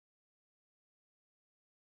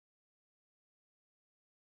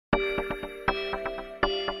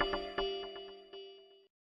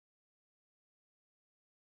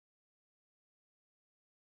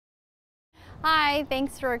Hi,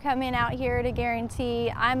 thanks for coming out here to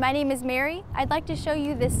Guarantee. My name is Mary. I'd like to show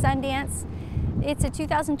you this Sundance. It's a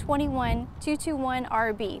 2021 221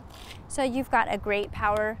 RB. So you've got a great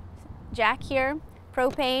power jack here,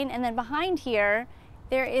 propane, and then behind here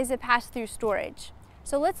there is a pass-through storage.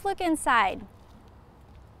 So let's look inside.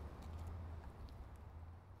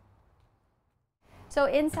 So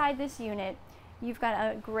inside this unit, you've got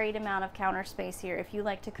a great amount of counter space here. If you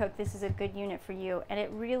like to cook, this is a good unit for you, and it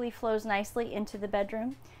really flows nicely into the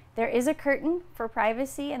bedroom. There is a curtain for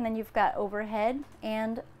privacy, and then you've got overhead,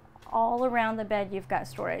 and all around the bed you've got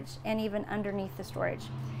storage, and even underneath the storage.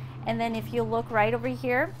 And then if you look right over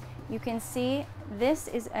here, you can see this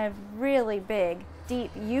is a really big, deep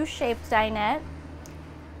U-shaped dinette.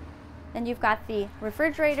 Then you've got the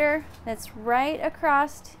refrigerator that's right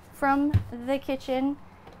across from the kitchen,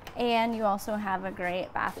 and you also have a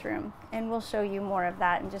great bathroom, and we'll show you more of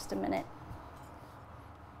that in just a minute.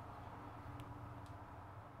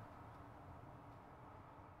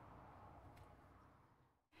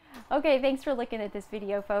 Okay, thanks for looking at this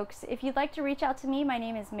video, folks. If you'd like to reach out to me, my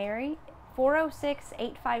name is Mary,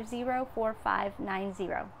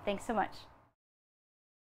 406-850-4590. Thanks so much.